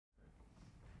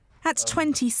At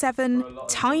 27,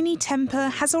 Tinie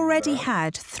Tempah has already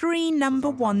had 3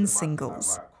 #1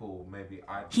 singles.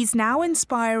 He's now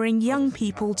inspiring young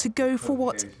people to go for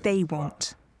what they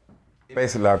want.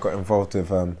 Basically, I got involved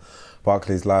with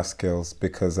Barclays Life Skills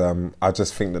because I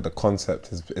just think that the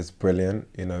concept is brilliant.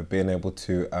 You know, being able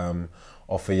to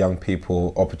offer young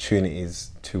people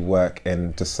opportunities to work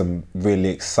in just some really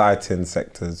exciting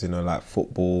sectors, you know, like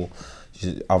football,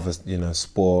 other, you know,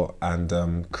 sport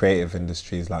and creative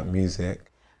industries like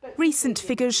music. Recent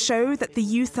figures show that the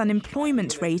youth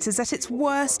unemployment rate is at its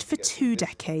worst for 2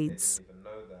 decades.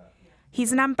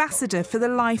 He's an ambassador for the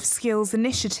Life Skills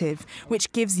Initiative,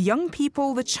 which gives young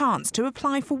people the chance to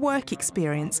apply for work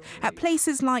experience at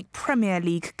places like Premier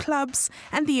League clubs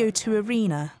and the O2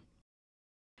 Arena.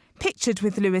 Pictured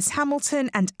with Lewis Hamilton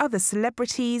and other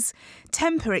celebrities,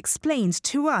 Tempah explained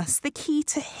to us the key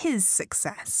to his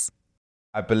success.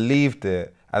 I believed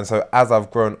it, and so as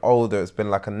I've grown older, it's been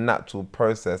like a natural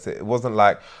process. It wasn't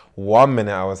like 1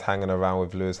 minute I was hanging around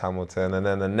with Lewis Hamilton and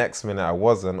then the next minute I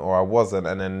wasn't,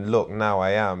 and then look, now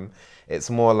I am. It's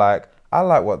more like, I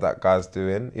like what that guy's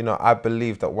doing. You know, I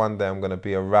believe that one day I'm going to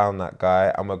be around that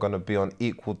guy and we're going to be on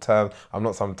equal terms. I'm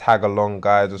not some tag-along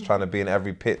guy just trying to be in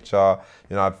every picture.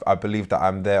 You know, I believe that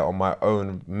I'm there on my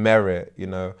own merit, you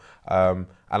know. And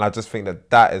I just think that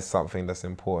that is something that's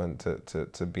important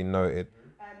to be noted.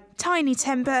 Tinie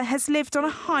Tempah has lived on a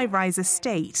high-rise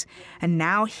estate, and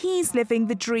now he's living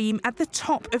the dream at the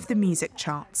top of the music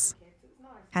charts.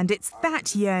 And it's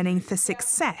that yearning for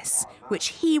success which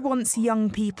he wants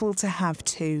young people to have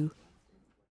too.